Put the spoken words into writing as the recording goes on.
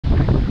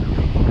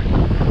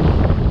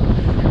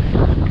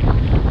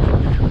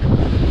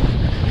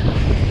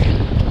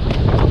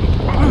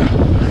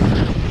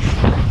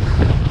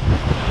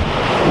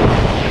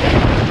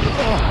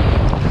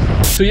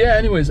So yeah,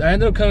 anyways, I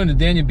ended up coming to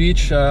Dania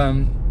Beach,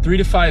 3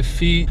 to 5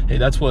 feet. Hey,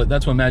 that's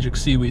what Magic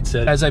Seaweed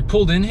said. As I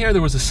pulled in here,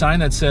 there was a sign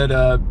that said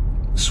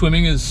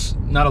swimming is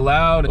not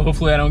allowed.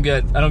 Hopefully I don't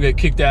get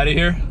kicked out of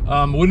here.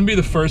 Wouldn't be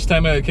the first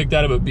time I got kicked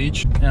out of a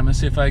beach. Yeah, I'm gonna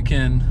see if I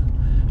can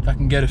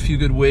get a few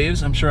good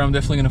waves. I'm sure I'm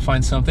definitely gonna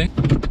find something.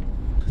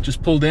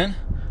 Just pulled in.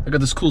 I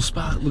got this cool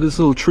spot. Look at this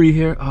little tree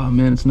here. Oh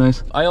man, it's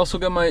nice. I also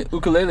got my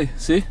ukulele.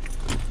 See?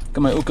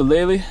 Got my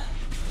ukulele.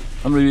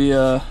 I'm gonna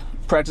be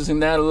practicing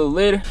that a little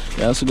later.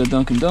 I also got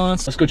Dunkin'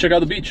 Donuts. Let's go check out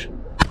the beach.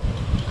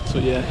 So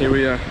yeah, here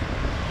we are.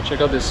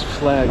 Check out this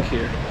flag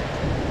here.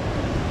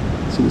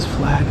 See this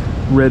flag?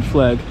 Red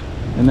flag.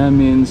 And that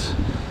means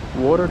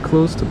water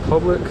close to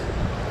public.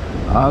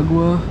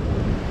 Agua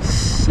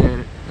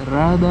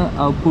cerrada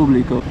al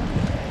público.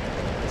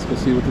 Let's go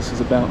see what this is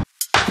about.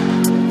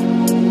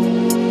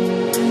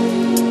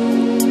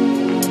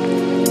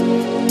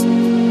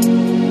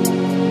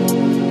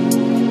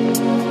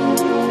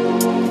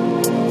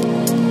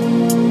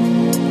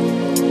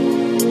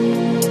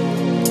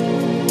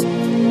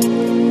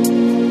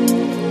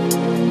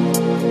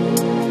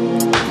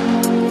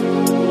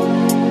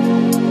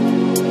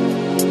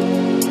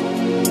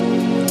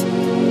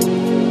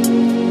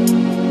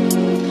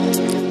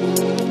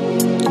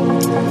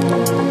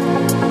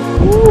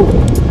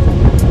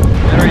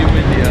 Very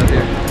windy out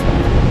here.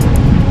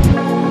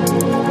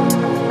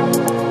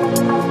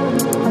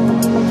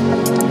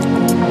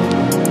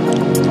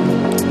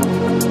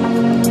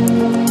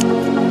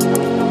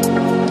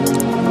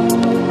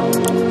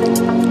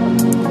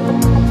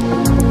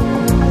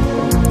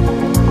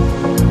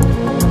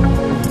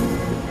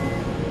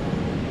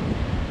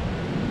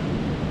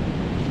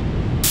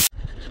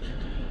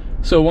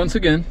 So once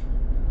again,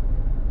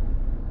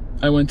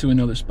 I went to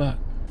another spot.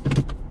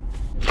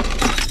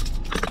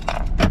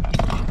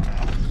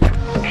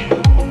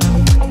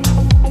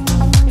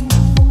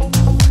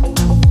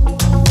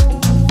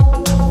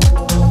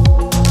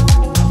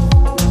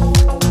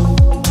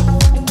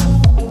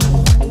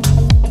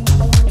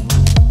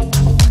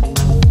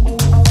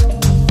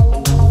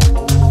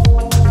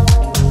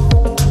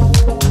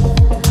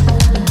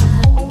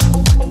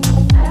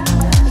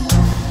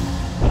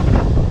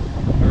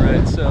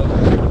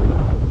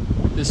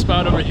 This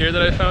spot over here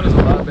that I found is a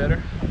lot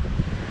better,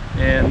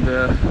 and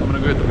I'm gonna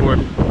go hit the board,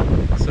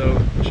 so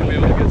should be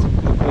able to get some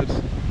cool clips.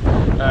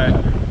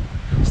 Alright,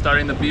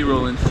 starting the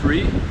B-roll in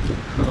 3.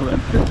 Hold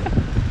on.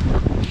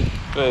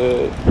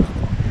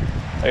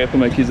 I gotta put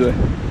my keys away.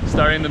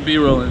 Starting the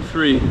B-roll in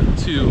 3,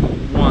 2,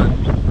 1.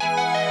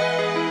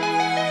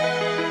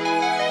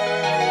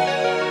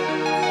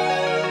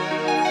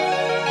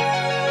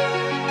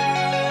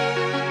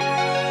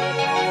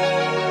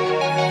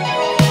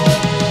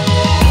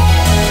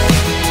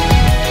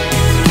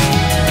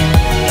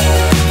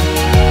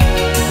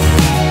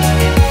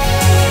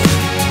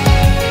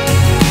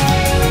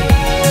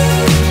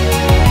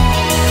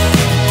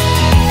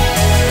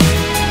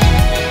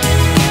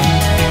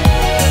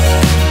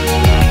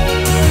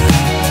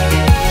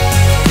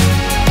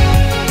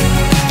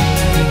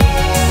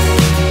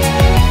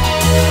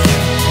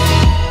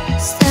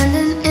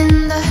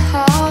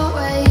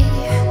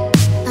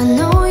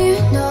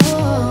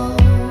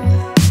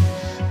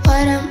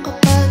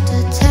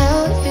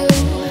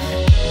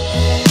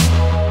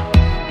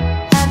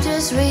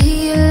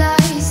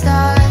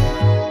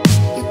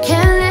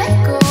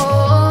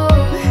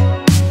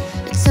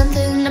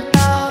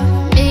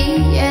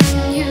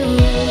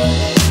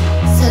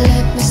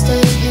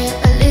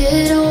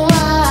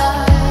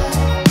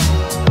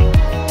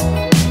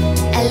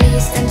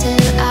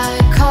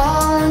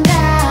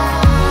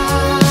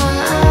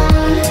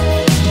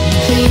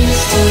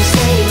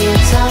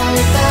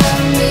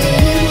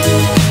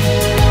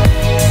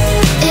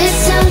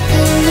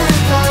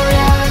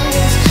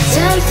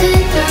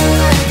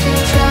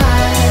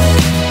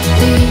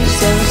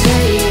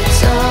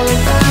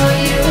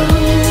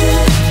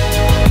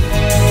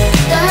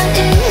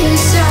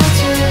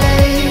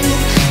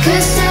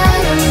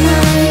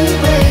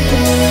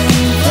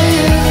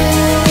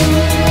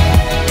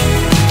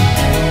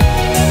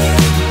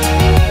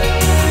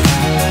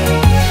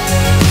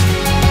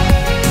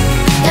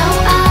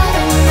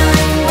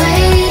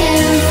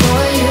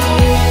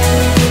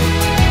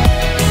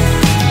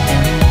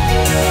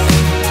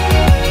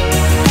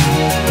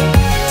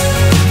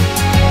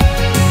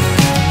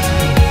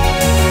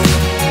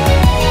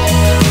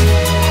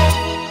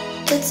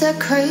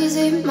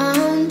 Crazy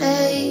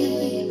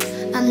Monday,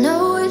 I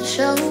know it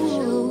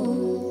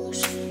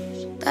shows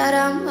that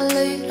I'm a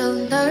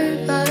little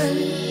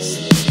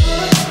nervous.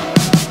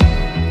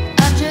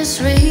 I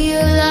just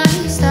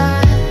realized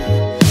that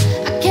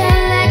I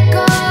can't let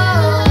go.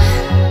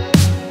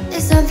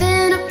 There's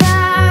something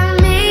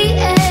about me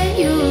and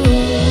you,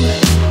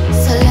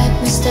 so let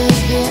me stay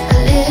here a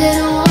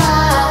little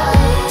while,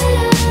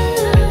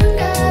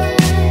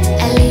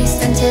 at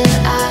least until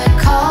I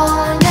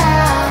calm down.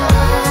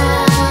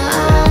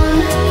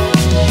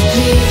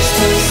 Please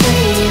don't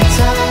say it's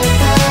all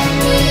about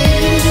me.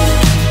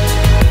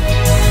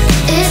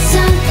 It's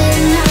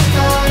something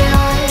about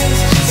us,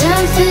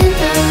 something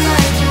that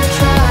like you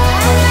try.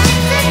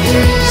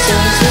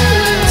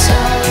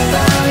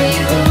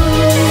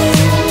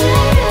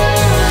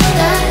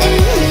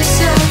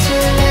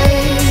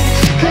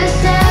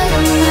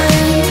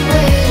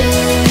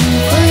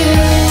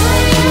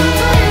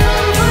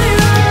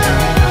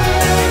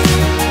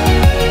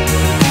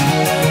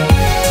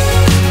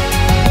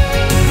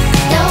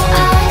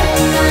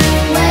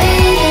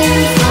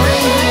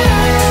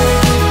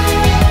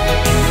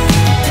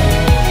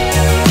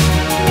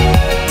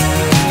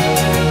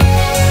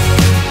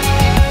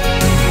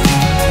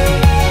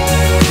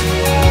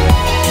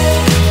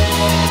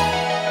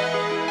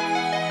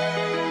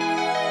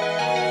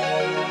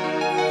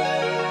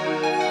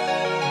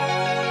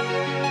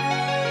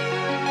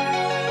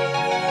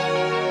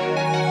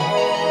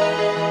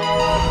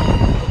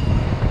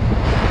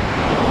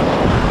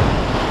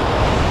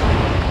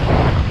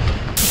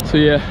 So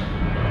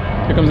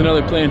yeah, here comes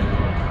another plane.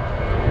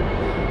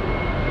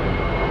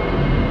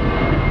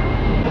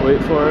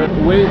 Wait for it,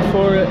 wait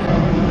for it.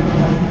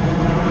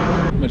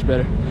 Much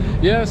better.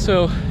 Yeah,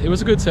 so it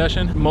was a good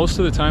session. Most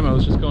of the time I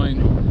was just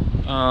going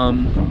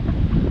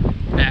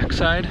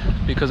backside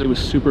because it was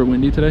super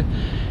windy today,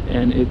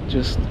 and it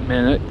just,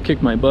 man, that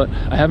kicked my butt.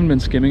 I haven't been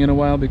skimming in a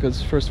while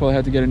because first of all I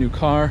had to get a new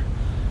car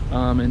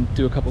and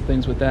do a couple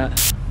things with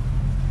that.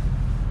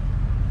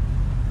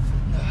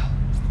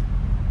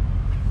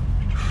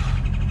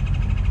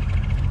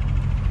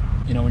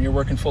 You know, when you're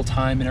working full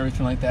time and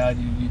everything like that,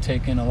 you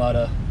take in a lot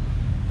of,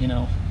 you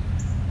know,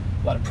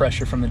 a lot of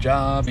pressure from the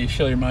job. You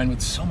fill your mind with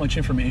so much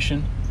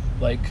information,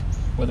 like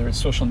whether it's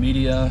social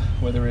media,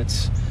 whether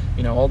it's,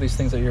 you know, all these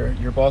things that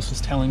your boss is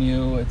telling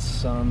you.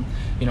 It's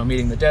you know,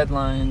 meeting the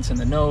deadlines and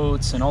the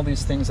notes and all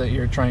these things that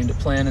you're trying to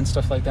plan and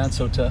stuff like that.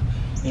 So to,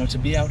 you know, to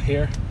be out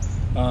here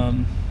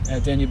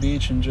at Dania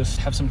Beach and just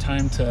have some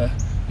time to,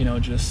 you know,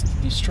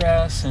 just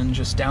de-stress and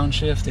just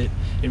downshift,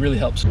 it really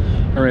helps.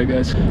 All right,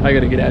 guys, I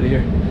gotta get out of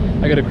here.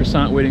 I got a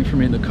croissant waiting for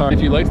me in the car.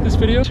 If you liked this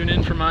video, tune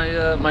in for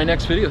my my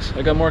next videos.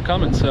 I got more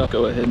coming, so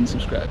go ahead and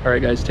subscribe. All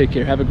right, guys, take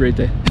care. Have a great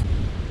day.